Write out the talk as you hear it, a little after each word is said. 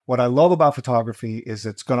What I love about photography is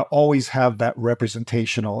it's going to always have that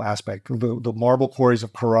representational aspect. The marble quarries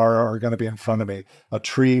of Carrara are going to be in front of me. A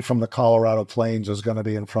tree from the Colorado Plains is going to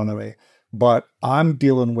be in front of me. But I'm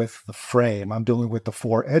dealing with the frame. I'm dealing with the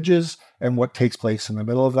four edges and what takes place in the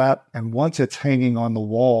middle of that. And once it's hanging on the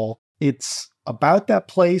wall, it's about that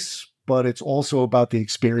place, but it's also about the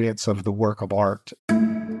experience of the work of art.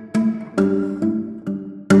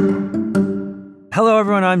 Hello,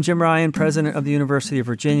 everyone. I'm Jim Ryan, president of the University of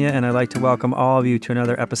Virginia, and I'd like to welcome all of you to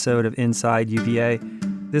another episode of Inside UVA.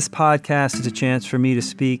 This podcast is a chance for me to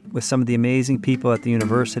speak with some of the amazing people at the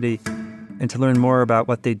university and to learn more about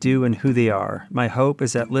what they do and who they are. My hope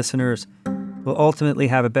is that listeners will ultimately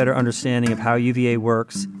have a better understanding of how UVA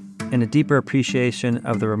works and a deeper appreciation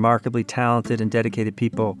of the remarkably talented and dedicated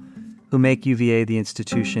people who make UVA the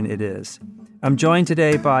institution it is. I'm joined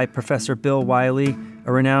today by Professor Bill Wylie,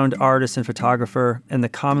 a renowned artist and photographer, and the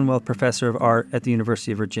Commonwealth Professor of Art at the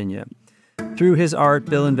University of Virginia. Through his art,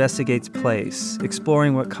 Bill investigates place,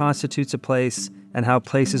 exploring what constitutes a place and how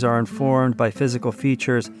places are informed by physical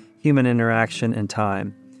features, human interaction, and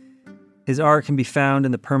time. His art can be found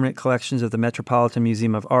in the permanent collections of the Metropolitan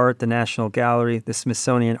Museum of Art, the National Gallery, the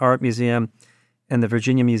Smithsonian Art Museum, and the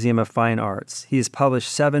Virginia Museum of Fine Arts. He has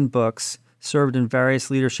published 7 books, served in various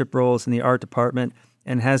leadership roles in the art department,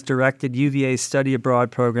 and has directed UVA's study abroad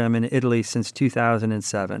program in Italy since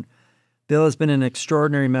 2007. Bill has been an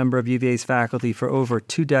extraordinary member of UVA's faculty for over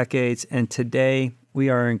 2 decades, and today we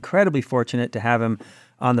are incredibly fortunate to have him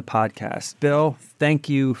on the podcast. Bill, thank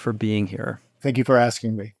you for being here. Thank you for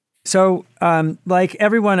asking me. So, like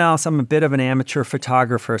everyone else, I'm a bit of an amateur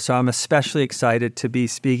photographer, so I'm especially excited to be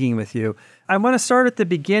speaking with you. I want to start at the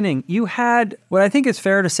beginning. You had what I think is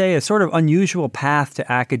fair to say a sort of unusual path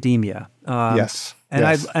to academia. Yes.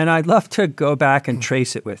 I'd love to go back and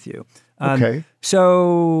trace it with you. Okay.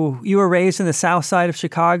 So you were raised in the south side of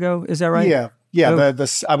Chicago, is that right? Yeah.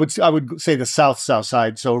 I would say the south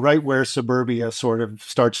side. So right where suburbia sort of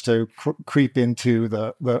starts to creep into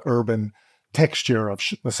the urban texture of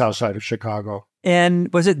the south side of Chicago.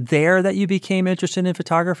 And was it there that you became interested in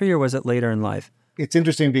photography, or was it later in life? It's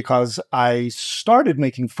interesting because I started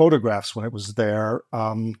making photographs when it was there.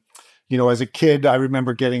 As a kid, I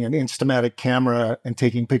remember getting an Instamatic camera and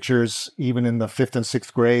taking pictures even in the 5th and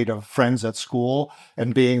 6th grade of friends at school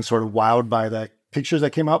and being sort of wowed by the pictures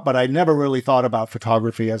that came out. But I never really thought about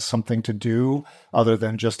photography as something to do other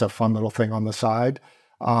than just a fun little thing on the side.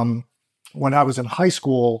 When I was in high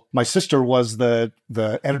school, my sister was the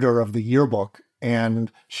editor of the yearbook.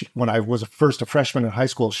 And when I was first a freshman in high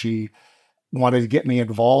school, she wanted to get me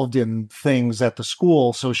involved in things at the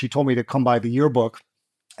school. So she told me to come by the yearbook.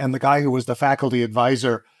 And the guy who was the faculty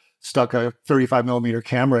advisor stuck a 35 millimeter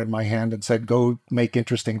camera in my hand and said, go make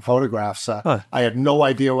interesting photographs. I had no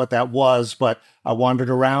idea what that was, but I wandered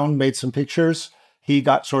around, made some pictures. He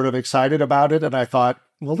got sort of excited about it. And I thought,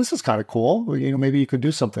 well, this is kind of cool. Maybe you could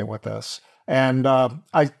do something with this. And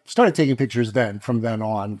I started taking pictures from then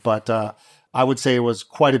on. But I would say it was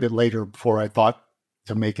quite a bit later before I thought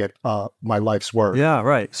to make it my life's work. Yeah,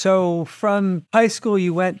 right. So from high school,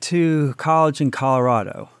 you went to college in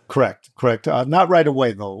Colorado. Correct. Not right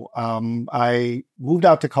away, though. I moved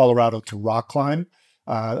out to Colorado to rock climb.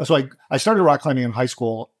 So I started rock climbing in high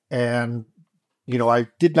school, and I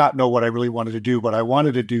did not know what I really wanted to do, but I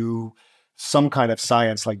wanted to do some kind of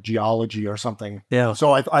science like geology or something. Yeah.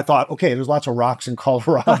 So I thought, okay, there's lots of rocks in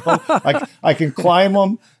Colorado. I can climb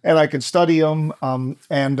them and I can study them.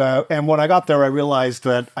 And when I got there, I realized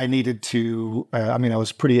that I needed to, I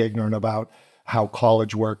was pretty ignorant about how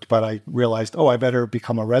college worked, but I realized, I better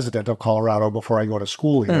become a resident of Colorado before I go to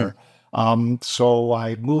school here. So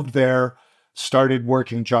I moved there, started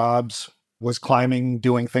working jobs, was climbing,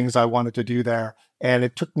 doing things I wanted to do there. And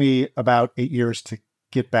it took me about 8 years to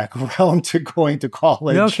get back around to going to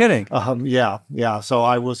college. No kidding. Yeah. So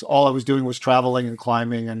all I was doing was traveling and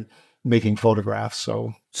climbing and making photographs.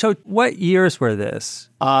 So what years were this?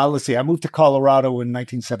 Let's see. I moved to Colorado in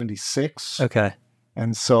 1976. Okay.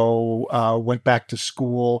 And so went back to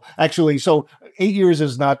school. Actually, so 8 years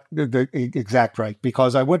is not the exact right,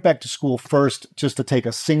 because I went back to school first just to take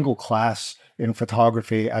a single class in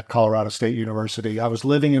photography at Colorado State University. I was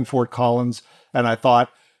living in Fort Collins, and I thought,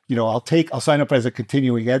 I'll sign up as a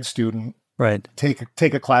continuing ed student, right?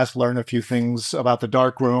 Take a class, learn a few things about the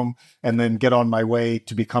darkroom, and then get on my way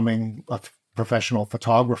to becoming a professional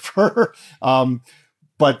photographer.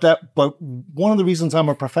 But one of the reasons I'm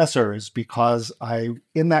a professor is because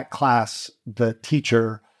in that class, the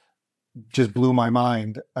teacher just blew my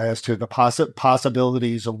mind as to the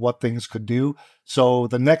possibilities of what things could do. So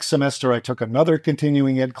the next semester, I took another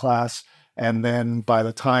continuing ed class. And then by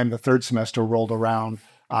the time the third semester rolled around,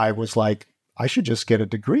 I was like, I should just get a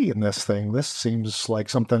degree in this thing. This seems like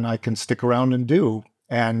something I can stick around and do,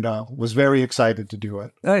 and was very excited to do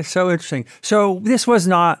it. That's so interesting. So this was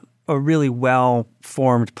not a really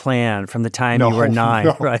well-formed plan from the time you were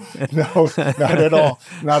 9, right? No, not at all.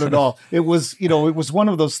 Not at all. It was, it was one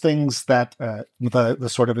of those things that the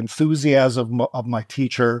sort of enthusiasm of my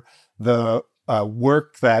teacher, the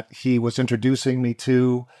work that he was introducing me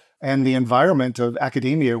to, and the environment of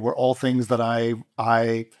academia were all things that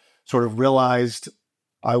I sort of realized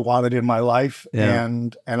I wanted in my life,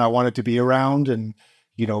 and I wanted to be around, and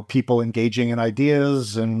people engaging in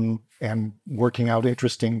ideas and working out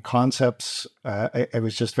interesting concepts. It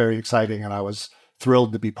was just very exciting, and I was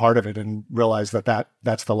thrilled to be part of it and realize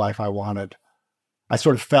that's the life I wanted. I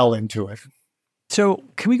sort of fell into it. So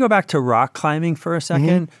can we go back to rock climbing for a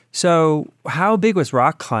second? Mm-hmm. So how big was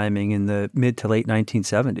rock climbing in the mid to late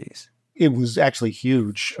 1970s? It was actually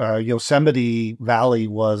huge. Yosemite Valley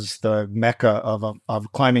was the mecca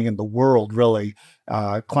of climbing in the world, really.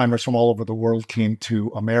 Climbers from all over the world came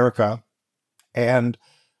to America. And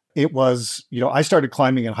it was, I started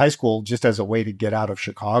climbing in high school just as a way to get out of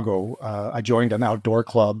Chicago. I joined an outdoor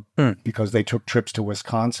club because they took trips to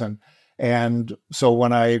Wisconsin. And so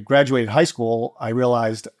when I graduated high school, I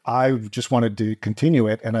realized I just wanted to continue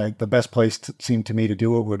it. And the best place seemed to me to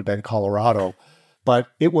do it would have been Colorado. But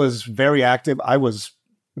it was very active. I was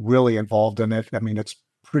really involved in it. I mean, it's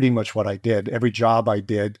pretty much what I did. Every job I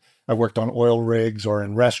did, I worked on oil rigs or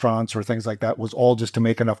in restaurants or things like that, was all just to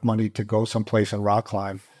make enough money to go someplace and rock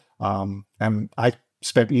climb. And I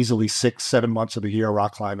spent easily 6-7 months of the year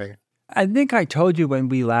rock climbing. I think I told you when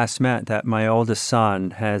we last met that my oldest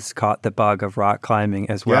son has caught the bug of rock climbing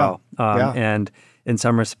as well. And in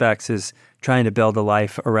some respects is trying to build a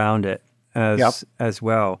life around it as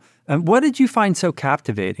well. What did you find so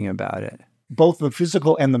captivating about it? Both the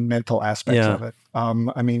physical and the mental aspects of it.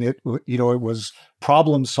 I mean, it was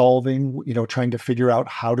problem solving, trying to figure out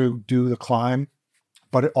how to do the climb,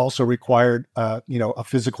 but it also required, a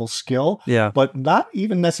physical skill, but not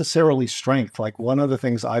even necessarily strength. Like one of the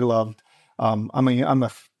things I loved, I'm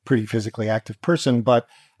a pretty physically active person, but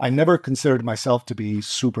I never considered myself to be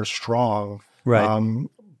super strong. Right.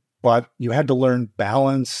 But you had to learn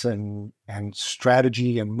balance and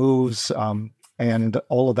strategy and moves. And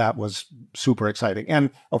all of that was super exciting.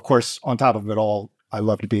 And of course, on top of it all, I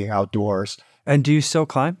loved being outdoors. And do you still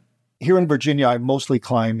climb? Here in Virginia, I mostly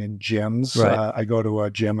climb in gyms. Right. I go to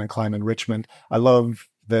a gym and climb in Richmond. I love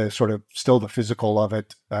still the physical of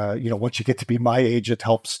it. Once you get to be my age, it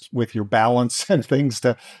helps with your balance and things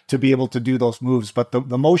to be able to do those moves. But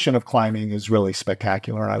the motion of climbing is really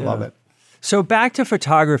spectacular, and I love it. So back to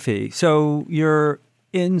photography. So you're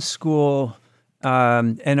in school,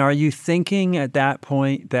 and are you thinking at that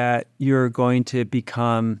point that you're going to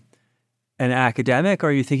become an academic, or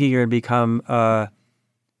are you thinking you're going to become a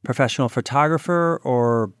professional photographer,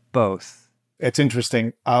 or both? It's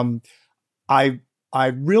interesting. I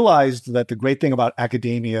realized that the great thing about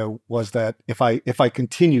academia was that if I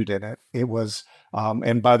continued in it, it was,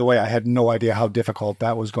 and by the way, I had no idea how difficult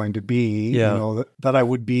that was going to be, that I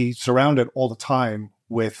would be surrounded all the time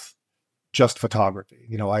with just photography.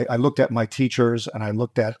 I looked at my teachers and I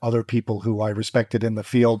looked at other people who I respected in the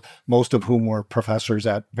field, most of whom were professors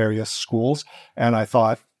at various schools. And I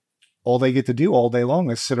thought, all they get to do all day long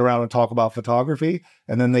is sit around and talk about photography,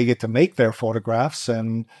 and then they get to make their photographs,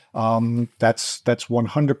 and that's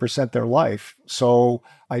 100% their life. So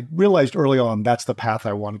I realized early on that's the path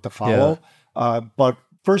I wanted to follow. But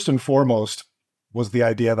first and foremost was the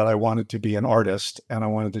idea that I wanted to be an artist and I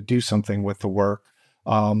wanted to do something with the work.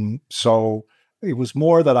 So it was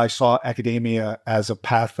more that I saw academia as a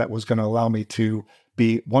path that was going to allow me to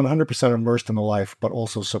be 100% immersed in the life, but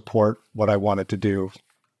also support what I wanted to do.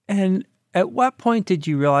 And at what point did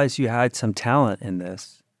you realize you had some talent in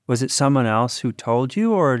this? Was it someone else who told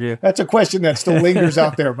you, or That's a question that still lingers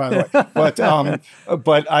out there, by the way.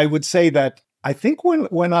 But I would say that I think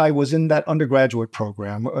when I was in that undergraduate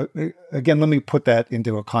program, again, let me put that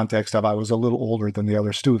into a context of I was a little older than the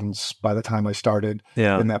other students by the time I started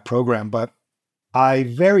in that program. But I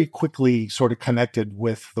very quickly sort of connected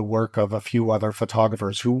with the work of a few other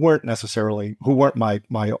photographers who weren't my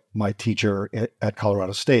teacher at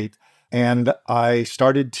Colorado State. And I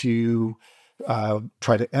started to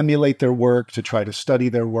try to emulate their work, to try to study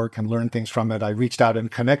their work and learn things from it. I reached out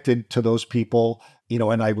and connected to those people,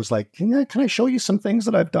 and I was like, can I show you some things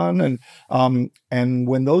that I've done? And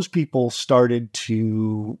when those people started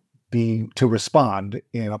to respond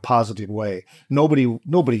in a positive way,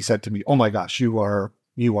 nobody said to me, "Oh my gosh, you are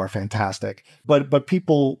fantastic." But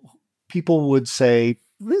people would say,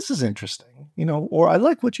 this is interesting, or I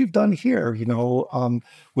like what you've done here,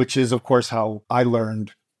 which is, of course, how I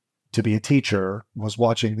learned to be a teacher, was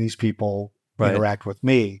watching these people Right. interact with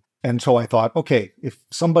me. And so I thought, okay, if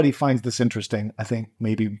somebody finds this interesting, I think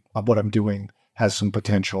maybe what I'm doing has some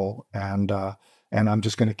potential, and I'm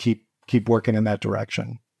just going to keep working in that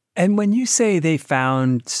direction. And when you say they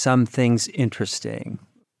found some things interesting,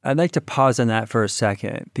 I'd like to pause on that for a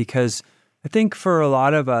second, because I think for a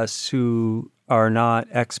lot of us who are not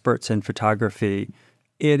experts in photography,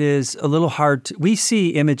 it is a little hard we see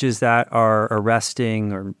images that are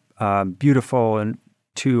arresting or beautiful and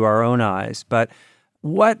to our own eyes, but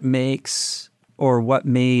what makes or what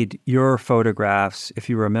made your photographs, if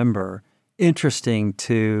you remember, interesting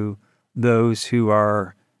to those who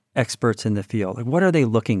are experts in the field? Like, what are they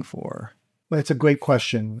looking for? Well, it's a great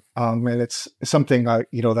question, and it's something I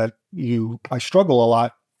struggle a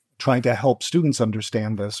lot trying to help students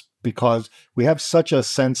understand this, because we have such a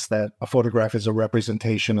sense that a photograph is a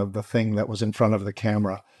representation of the thing that was in front of the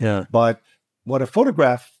camera. Yeah. But what a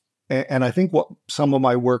photograph, and I think what some of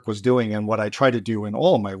my work was doing, and what I try to do in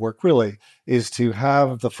all of my work really, is to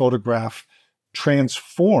have the photograph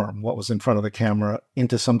transform what was in front of the camera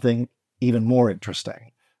into something even more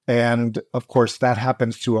interesting. And of course, that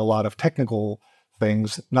happens through a lot of technical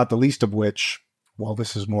things, not the least of which, well,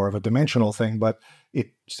 this is more of a dimensional thing, but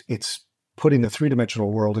it's putting the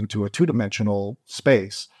three-dimensional world into a two-dimensional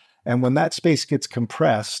space. And when that space gets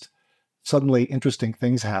compressed, suddenly interesting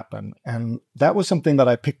things happen. And that was something that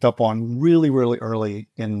I picked up on really, really early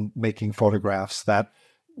in making photographs, that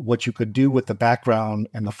what you could do with the background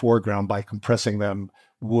and the foreground by compressing them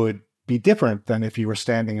would be different than if you were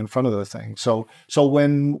standing in front of the thing. So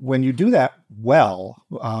when you do that well,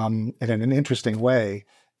 and in an interesting way,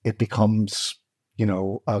 it becomes,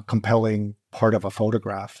 a compelling part of a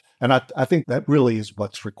photograph. And I think that really is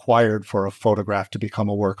what's required for a photograph to become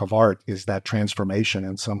a work of art, is that transformation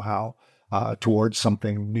and somehow towards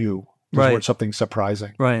something new, towards something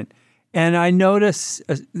surprising. Right. And I notice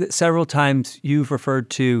several times you've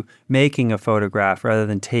referred to making a photograph rather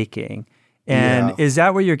than taking. And is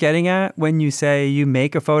that what you're getting at when you say you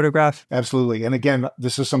make a photograph? Absolutely. And again,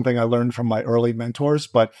 this is something I learned from my early mentors,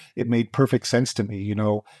 but it made perfect sense to me.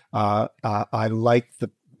 I like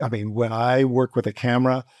when I work with a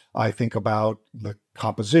camera, I think about the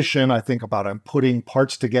composition. I think about I'm putting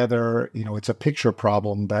parts together. It's a picture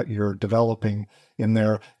problem that you're developing in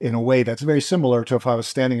there in a way that's very similar to if I was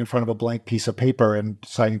standing in front of a blank piece of paper and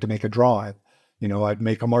deciding to make a drawing. I'd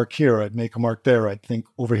make a mark here, I'd make a mark there. I'd think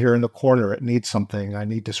over here in the corner, it needs something. I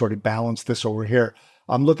need to sort of balance this over here.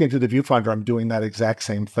 I'm looking through the viewfinder, I'm doing that exact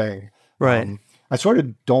same thing. Right. I sort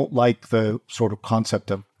of don't like the sort of concept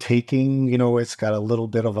of taking, it's got a little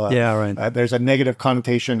bit of a, there's a negative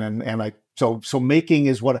connotation. So making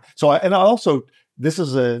is this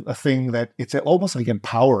is a thing that it's almost like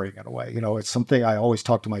empowering in a way. It's something I always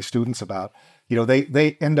talk to my students about.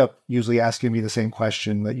 They end up usually asking me the same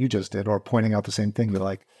question that you just did, or pointing out the same thing. They're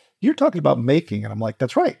like, you're talking about making. And I'm like,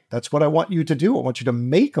 that's right. That's what I want you to do. I want you to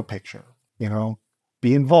make a picture,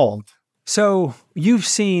 be involved. So you've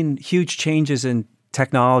seen huge changes in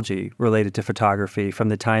technology related to photography from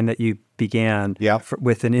the time that you began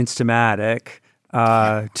with an Instamatic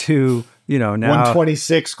to, now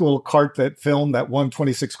 126 little cart that filmed, that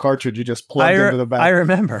 126 cartridge you just plugged into the back. I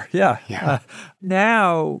remember. Yeah.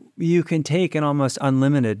 Now you can take an almost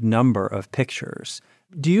unlimited number of pictures.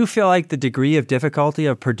 Do you feel like the degree of difficulty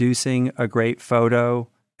of producing a great photo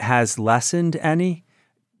has lessened any,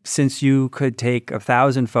 since you could take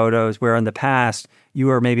 1,000 photos where in the past you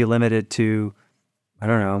were maybe limited to,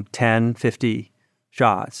 10, 50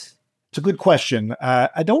 shots? It's a good question.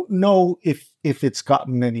 I don't know if it's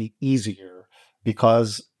gotten any easier,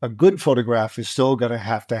 because a good photograph is still going to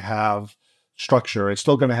have structure. It's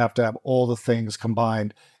still going to have all the things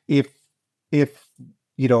combined. If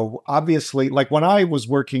obviously, like when I was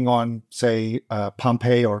working on, say,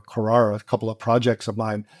 Pompeii or Carrara, a couple of projects of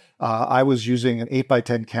mine, I was using an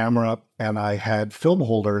 8x10 camera, and I had film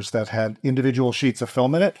holders that had individual sheets of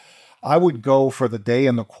film in it. I would go for the day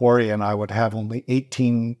in the quarry, and I would have only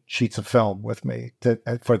 18 sheets of film with me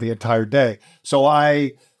for the entire day. So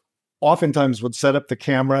I oftentimes would set up the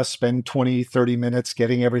camera, spend 20, 30 minutes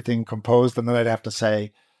getting everything composed, and then I'd have to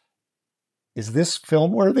say, is this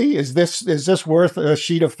film worthy? Is this worth a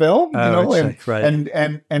sheet of film?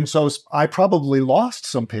 And so I probably lost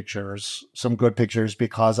some pictures, some good pictures,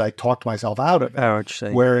 because I talked myself out of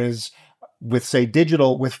it. Whereas with, say,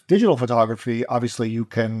 digital photography, obviously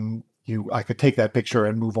I could take that picture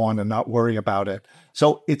and move on and not worry about it.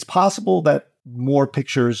 So it's possible that more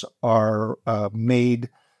pictures are made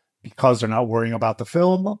because they're not worrying about the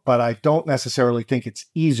film, but I don't necessarily think it's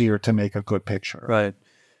easier to make a good picture. Right.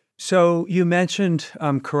 So you mentioned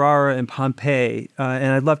Carrara and Pompeii,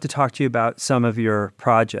 and I'd love to talk to you about some of your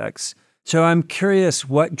projects. So I'm curious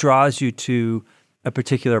what draws you to a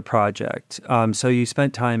particular project. So you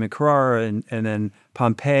spent time in Carrara and then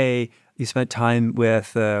Pompeii. You spent time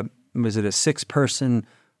with, was it a 6-person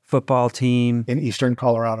football team? In Eastern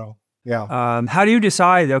Colorado, yeah. How do you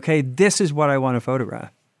decide, okay, this is what I want to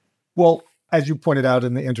photograph? Well, as you pointed out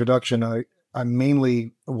in the introduction, I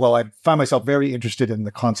found myself very interested in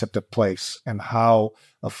the concept of place and how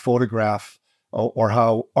a photograph or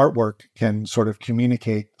how artwork can sort of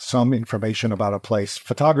communicate some information about a place.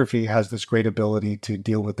 Photography has this great ability to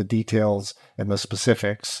deal with the details and the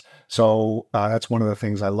specifics. So that's one of the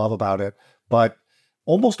things I love about it. But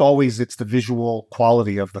almost always it's the visual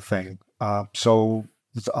quality of the thing. So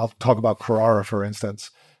I'll talk about Carrara, for instance.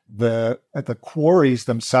 The quarries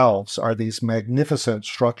themselves are these magnificent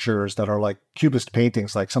structures that are like cubist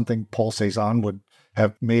paintings, like something Paul Cézanne would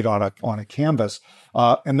have made on a canvas.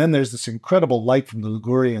 And then there's this incredible light from the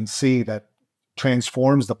Ligurian Sea that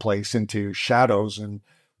transforms the place into shadows and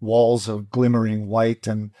walls of glimmering white.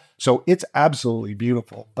 And so it's absolutely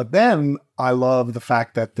beautiful. But then I love the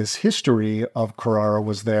fact that this history of Carrara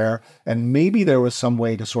was there, and maybe there was some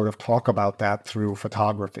way to sort of talk about that through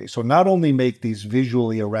photography. So not only make these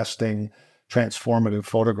visually arresting, transformative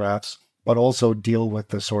photographs, but also deal with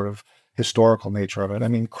the sort of historical nature of it. I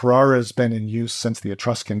mean, Carrara has been in use since the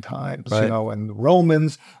Etruscan times, right, and the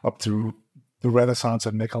Romans up through the Renaissance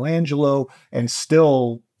of Michelangelo, and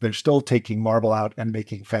they're still taking marble out and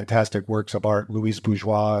making fantastic works of art. Louise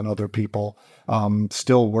Bourgeois and other people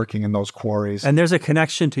still working in those quarries. And there's a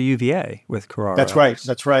connection to UVA with Carrara. That's right.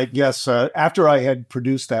 That's right. Yes. After I had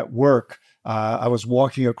produced that work, I was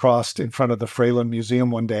walking across in front of the Fralin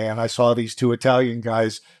Museum one day, and I saw these 2 Italian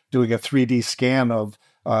guys doing a 3D scan of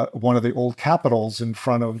one of the old capitals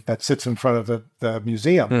that sits in front of the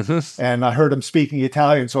museum. Mm-hmm. And I heard him speaking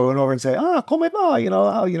Italian. So I went over and said, come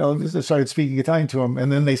va? Started speaking Italian to him.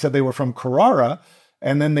 And then they said they were from Carrara.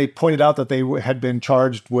 And then they pointed out that they had been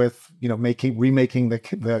charged with, remaking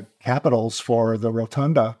the capitals for the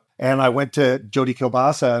rotunda. And I went to Jody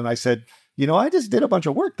Kilbasa and I said, I just did a bunch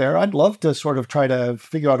of work there. I'd love to sort of try to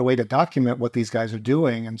figure out a way to document what these guys are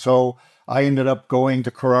doing. And so I ended up going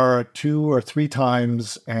to Carrara 2 or 3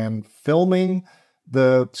 times and filming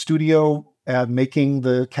the studio, making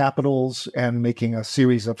the capitals, and making a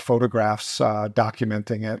series of photographs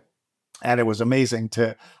documenting it. And it was amazing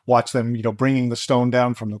to watch them, bringing the stone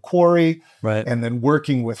down from the quarry, right, and then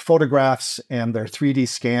working with photographs and their 3D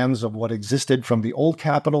scans of what existed from the old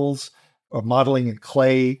capitals, of modeling in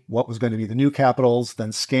clay what was going to be the new capitals,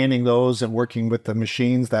 then scanning those and working with the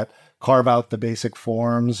machines that carve out the basic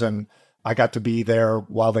forms. And I got to be there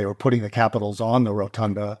while they were putting the capitals on the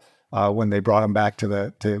rotunda when they brought them back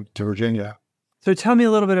to Virginia. So tell me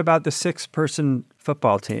a little bit about the 6-person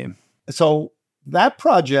football team. So that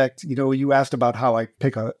project, you asked about how I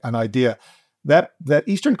pick an idea. That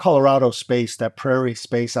Eastern Colorado space, that prairie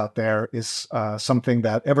space out there, is something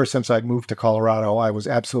that ever since I moved to Colorado, I was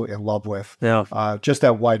absolutely in love with. Yeah. Just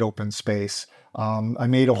that wide open space. I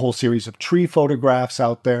made a whole series of tree photographs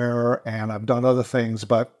out there, and I've done other things.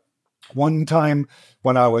 But one time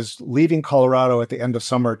when I was leaving Colorado at the end of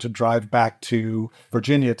summer to drive back to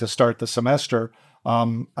Virginia to start the semester,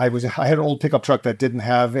 I had an old pickup truck that didn't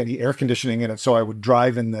have any air conditioning in it, so I would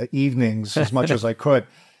drive in the evenings as much as I could.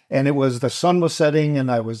 And the sun was setting, and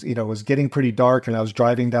it was getting pretty dark, and I was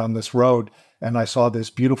driving down this road, and I saw this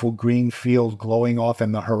beautiful green field glowing off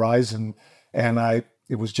in the horizon, and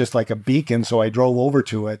it was just like a beacon. So I drove over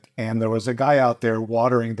to it, and there was a guy out there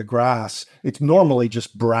watering the grass. It's normally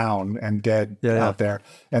just brown and dead out there,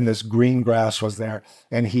 and this green grass was there.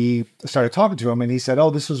 And he started talking to him, and he said, "Oh,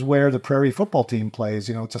 this is where the Prairie football team plays.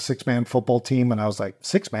 It's a 6-man football team." And I was like,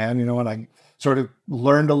 6-man, and I sort of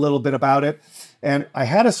learned a little bit about it. And I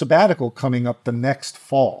had a sabbatical coming up the next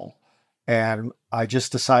fall. And I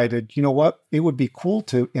just decided, what? It would be cool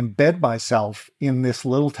to embed myself in this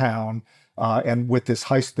little town, and with this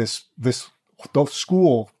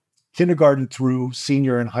school, kindergarten through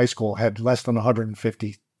senior and high school, had less than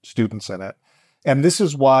 150 students in it. And this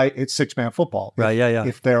is why it's 6-man football. Right, yeah.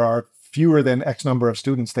 If there are fewer than X number of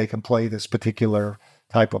students, they can play this particular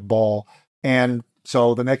type of ball. And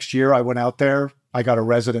so the next year I went out there. I got a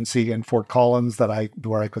residency in Fort Collins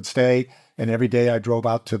where I could stay. And every day I drove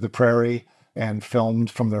out to the Prairie and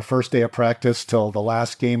filmed from their first day of practice till the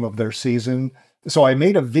last game of their season. So I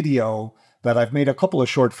made a video that I've made a couple of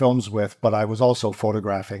short films with, but I was also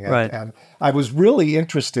photographing it. Right. And I was really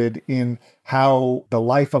interested in how the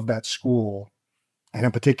life of that school and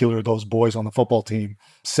in particular, those boys on the football team,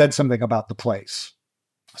 said something about the place.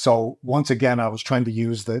 So once again, I was trying to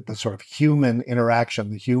use the sort of human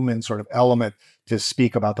interaction, the human sort of element to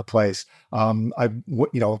speak about the place. A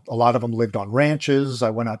lot of them lived on ranches. I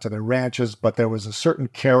went out to their ranches, but there was a certain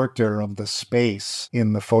character of the space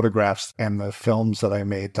in the photographs and the films that I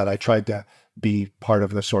made that I tried to be part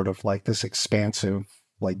of the sort of like this expansive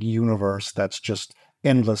like universe that's just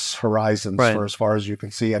endless horizons for as far as you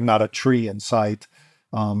can see and not a tree in sight.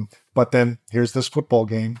 But then here's this football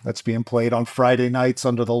game that's being played on Friday nights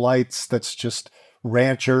under the lights. That's just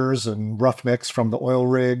ranchers and roughnecks from the oil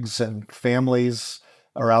rigs and families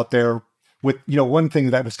are out there with, one thing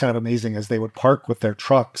that was kind of amazing is they would park with their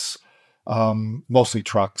trucks, mostly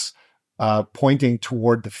trucks, pointing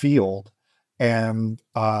toward the field. And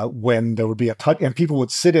when there would be a touch, and people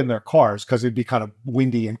would sit in their cars because it'd be kind of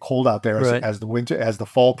windy and cold out there as the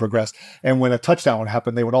fall progressed. And when a touchdown would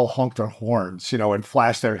happen, they would all honk their horns, and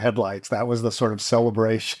flash their headlights. That was the sort of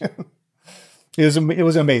celebration. It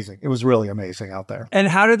was amazing. It was really amazing out there. And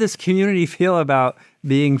how did this community feel about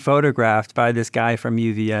being photographed by this guy from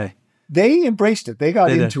UVA? They embraced it. They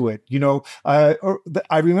got into it. I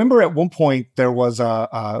remember at one point there was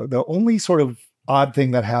the only sort of odd thing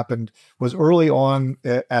that happened was early on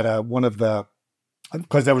at one of the,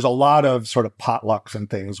 because there was a lot of sort of potlucks and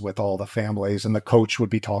things with all the families, and the coach would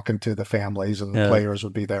be talking to the families and the players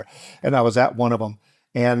would be there. And I was at one of them,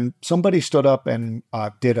 and somebody stood up and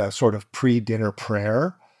did a sort of pre-dinner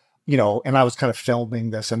prayer, and I was kind of filming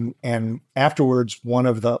this. And afterwards, one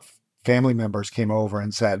of the family members came over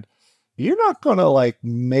and said, "You're not going to like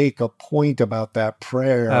make a point about that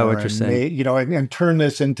prayer and turn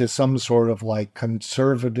this into some sort of like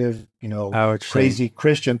conservative, crazy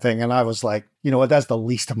Christian thing." And I was like, that's the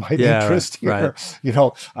least of my interest here.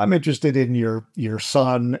 Right. I'm interested in your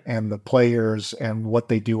son and the players and what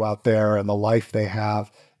they do out there and the life they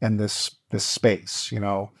have and this space,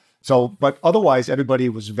 So, but otherwise, everybody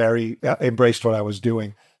was very embraced what I was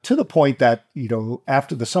doing to the point that,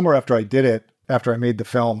 after the summer after I did it, after I made the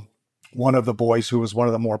film, one of the boys, who was one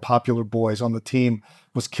of the more popular boys on the team,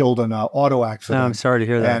 was killed in an auto accident. Oh, I'm sorry to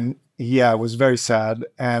hear that. And yeah, it was very sad.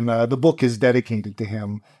 And the book is dedicated to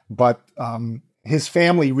him. But his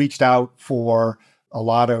family reached out for a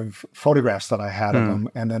lot of photographs that I had of him.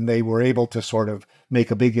 And then they were able to sort of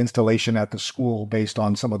make a big installation at the school based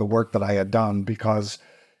on some of the work that I had done because,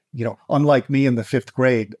 unlike me in the 5th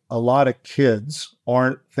grade, a lot of kids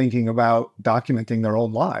aren't thinking about documenting their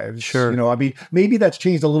own lives. Sure. Maybe that's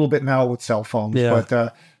changed a little bit now with cell phones,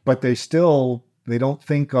 but they don't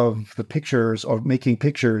think of the pictures or making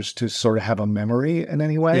pictures to sort of have a memory in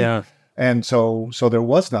any way. Yeah. And so there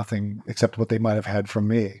was nothing except what they might have had from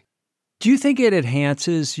me. Do you think it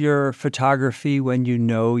enhances your photography when you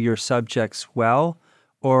know your subjects well,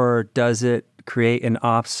 or does it create an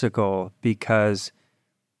obstacle because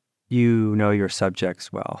you know your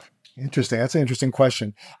subjects well? Interesting. That's an interesting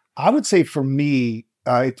question. I would say for me,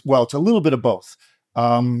 it's a little bit of both.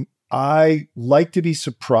 I like to be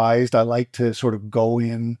surprised. I like to sort of go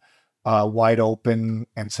in wide open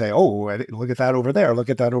and say, "Oh, look at that over there.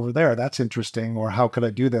 Look at that over there. That's interesting." Or how could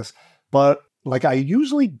I do this? But like I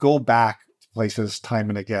usually go back to places time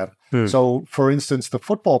and again. So for instance, the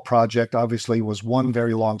football project obviously was one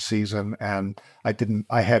very long season and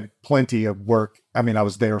I had plenty of work. I mean, I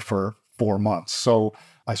was there for 4 months. So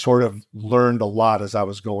I sort of learned a lot as I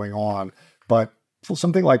was going on. But for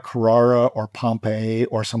something like Carrara or Pompeii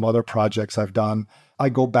or some other projects I've done, I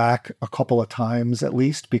go back a couple of times at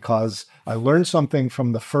least because I learned something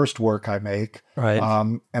from the first work I make. Right.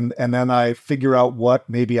 And then I figure out what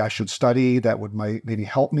maybe I should study that would maybe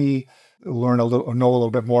help me know a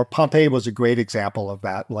little bit more. Pompeii was a great example of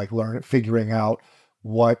that, like figuring out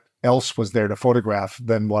what else was there to photograph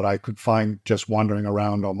than what I could find just wandering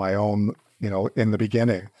around on my own, in the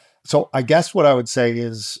beginning. So I guess what I would say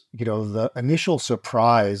is, the initial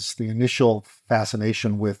surprise, the initial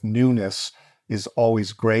fascination with newness is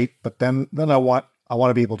always great, but then I want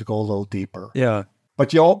to be able to go a little deeper. Yeah.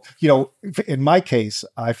 But in my case,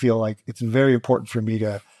 I feel like it's very important for me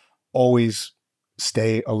to always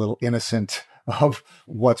stay a little innocent of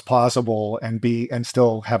what's possible and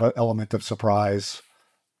still have an element of surprise.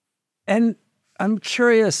 And I'm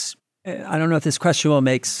curious, I don't know if this question will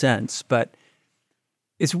make sense, but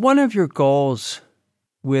is one of your goals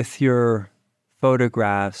with your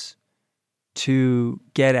photographs to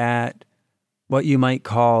get at what you might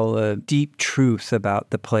call a deep truth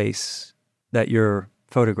about the place that you're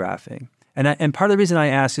photographing? And part of the reason I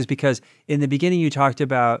ask is because in the beginning you talked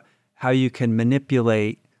about how you can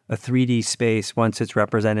manipulate a 3D space once it's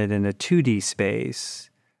represented in a 2D space.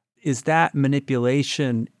 is that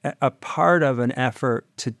manipulation a part of an effort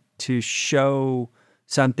to show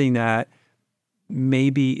something that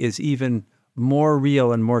maybe is even more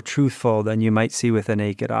real and more truthful than you might see with a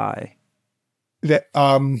naked eye?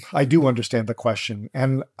 I do understand the question.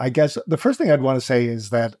 And I guess the first thing I'd want to say is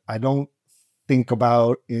that I don't think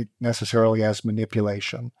about it necessarily as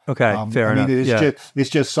manipulation. Okay, fair enough. It's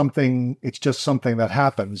just something that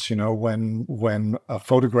happens, when a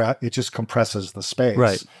photograph, it just compresses the space.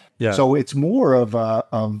 Right. Yeah. So it's more of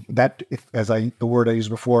that, the word I used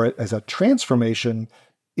before, as a transformation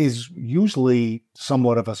is usually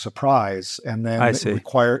somewhat of a surprise. And then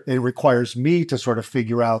it requires me to sort of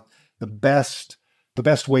figure out the best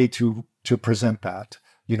way to present that.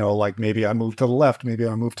 Like maybe I move to the left, maybe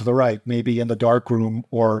I move to the right, maybe in the darkroom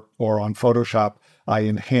or on Photoshop, I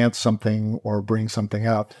enhance something or bring something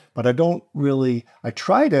out. But I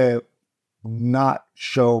try to not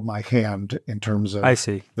show my hand in terms of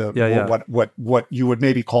what you would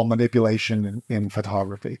maybe call manipulation in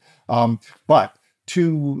photography. But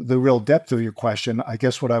to the real depth of your question, I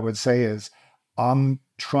guess what I would say is I'm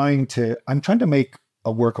trying to make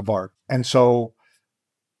a work of art. And so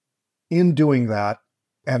in doing that,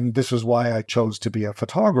 and this is why I chose to be a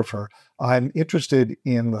photographer, I'm interested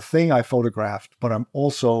in the thing I photographed, but I'm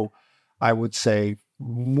also, I would say,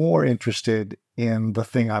 more interested in the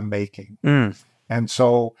thing I'm making. And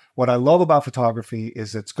so what I love about photography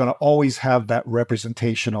is it's going to always have that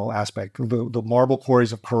representational aspect. The marble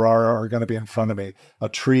quarries of Carrara are going to be in front of me. A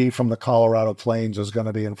tree from the Colorado Plains is going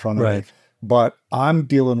to be in front of me. But I'm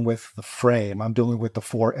dealing with the frame. I'm dealing with the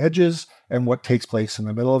four edges and what takes place in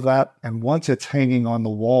the middle of that. And once it's hanging on the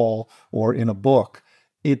wall or in a book,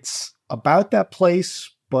 it's about that place,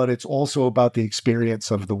 but it's also about the experience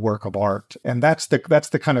of the work of art. And that's the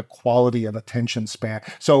kind of quality of attention span.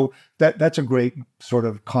 So that's a great sort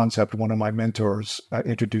of concept one of my mentors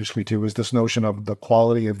introduced me to, is this notion of the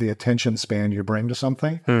quality of the attention span you bring to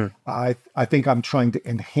something. I think I'm trying to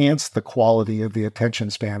enhance the quality of the attention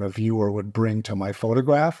span a viewer would bring to my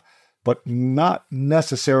photograph, but not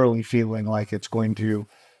necessarily feeling like it's going to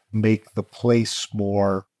make the place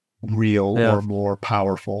more real or more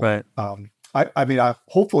powerful. Right.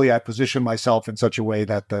 Hopefully I position myself in such a way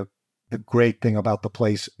that the great thing about the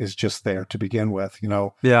place is just there to begin with,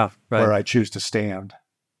 where I choose to stand.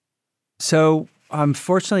 So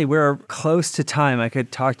unfortunately, we're close to time. I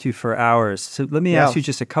could talk to you for hours. So let me ask you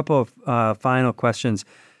just a couple of final questions.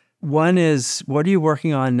 One is, what are you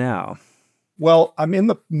working on now? Well, I'm in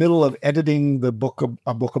the middle of editing a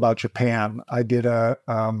book about Japan. I did a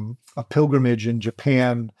pilgrimage in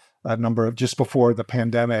Japan just before the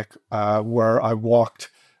pandemic, where I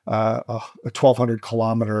walked a 1,200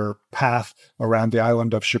 kilometer path around the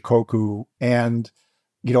island of Shikoku. And,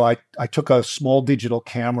 I took a small digital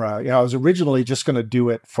camera. I was originally just going to do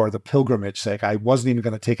it for the pilgrimage sake. I wasn't even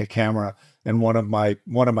going to take a camera. And one of my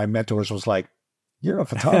mentors was like, "You're a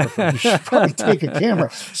photographer. You should probably take a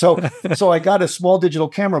camera." So I got a small digital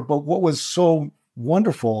camera. But what was so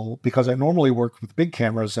wonderful, because I normally work with big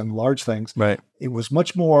cameras and large things, right, it was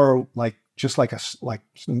much more like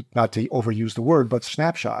not to overuse the word, but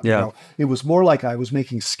snapshot. It was more like I was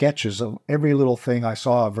making sketches of every little thing I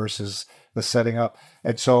saw versus the setting up.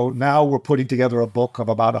 And so now we're putting together a book of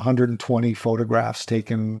about 120 photographs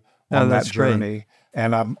taken on that journey. Great.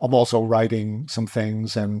 And I'm also writing some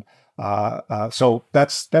things. And so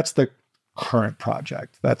that's the current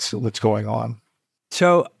project. That's what's going on.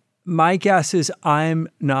 So my guess is I'm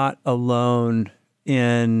not alone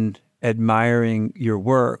in admiring your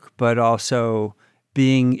work, but also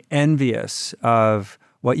being envious of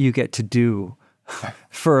what you get to do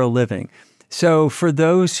for a living. So for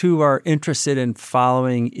those who are interested in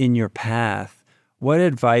following in your path, what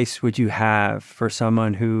advice would you have for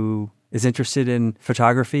someone who is interested in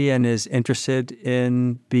photography and is interested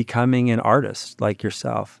in becoming an artist like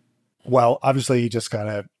yourself? Well, obviously, you just got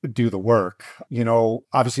to do the work.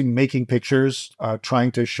 Obviously making pictures,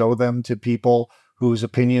 trying to show them to people whose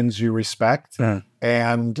opinions you respect.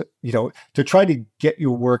 And, to try to get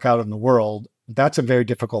your work out in the world, that's a very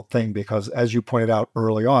difficult thing because, as you pointed out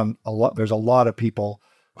early on, there's a lot of people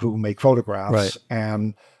who make photographs. Right.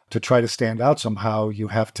 And to try to stand out somehow, you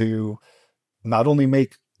have to not only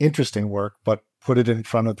make interesting work, but put it in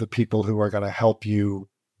front of the people who are going to help you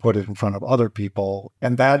put it in front of other people.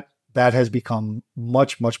 And that has become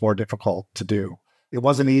much, much more difficult to do. It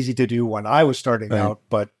wasn't easy to do when I was starting out,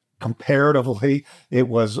 but comparatively, it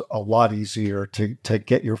was a lot easier to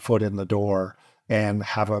get your foot in the door and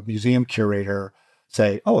have a museum curator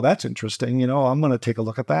say, "Oh, that's interesting. I'm going to take a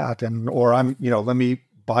look at that." Or let me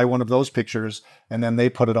buy one of those pictures, and then they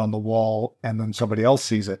put it on the wall and then somebody else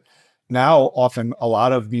sees it. now often a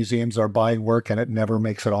lot of museums are buying work and it never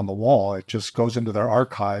makes it on the wall. It just goes into their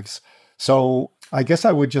archives. So I guess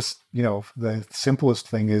I would just, the simplest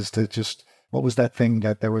thing is to just, what was that thing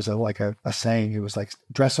that there was a saying? It was like,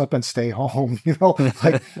 dress up and stay home,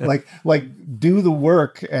 like do the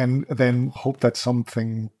work and then hope that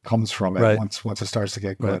something comes from it once it starts to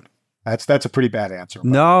get good. Right. That's a pretty bad answer. But.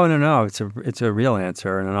 No. It's a real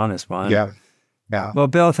answer and an honest one. Yeah. Well,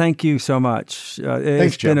 Bill, thank you so much.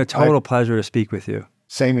 It's been a total pleasure to speak with you.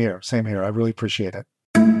 Same here. I really appreciate it.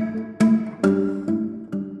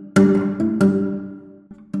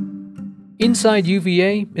 Inside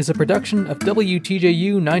UVA is a production of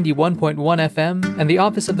WTJU 91.1 FM and the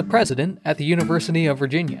Office of the President at the University of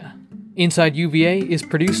Virginia. Inside UVA is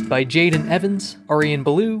produced by Jaden Evans, Ariane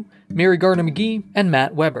Ballou, Mary Gardner-McGee, and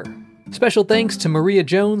Matt Weber. Special thanks to Maria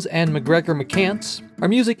Jones and McGregor McCants. Our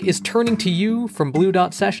music is Turning to You from Blue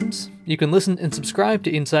Dot Sessions. You can listen and subscribe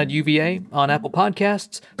to Inside UVA on Apple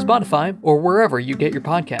Podcasts, Spotify, or wherever you get your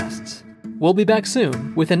podcasts. We'll be back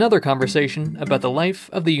soon with another conversation about the life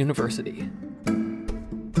of the university.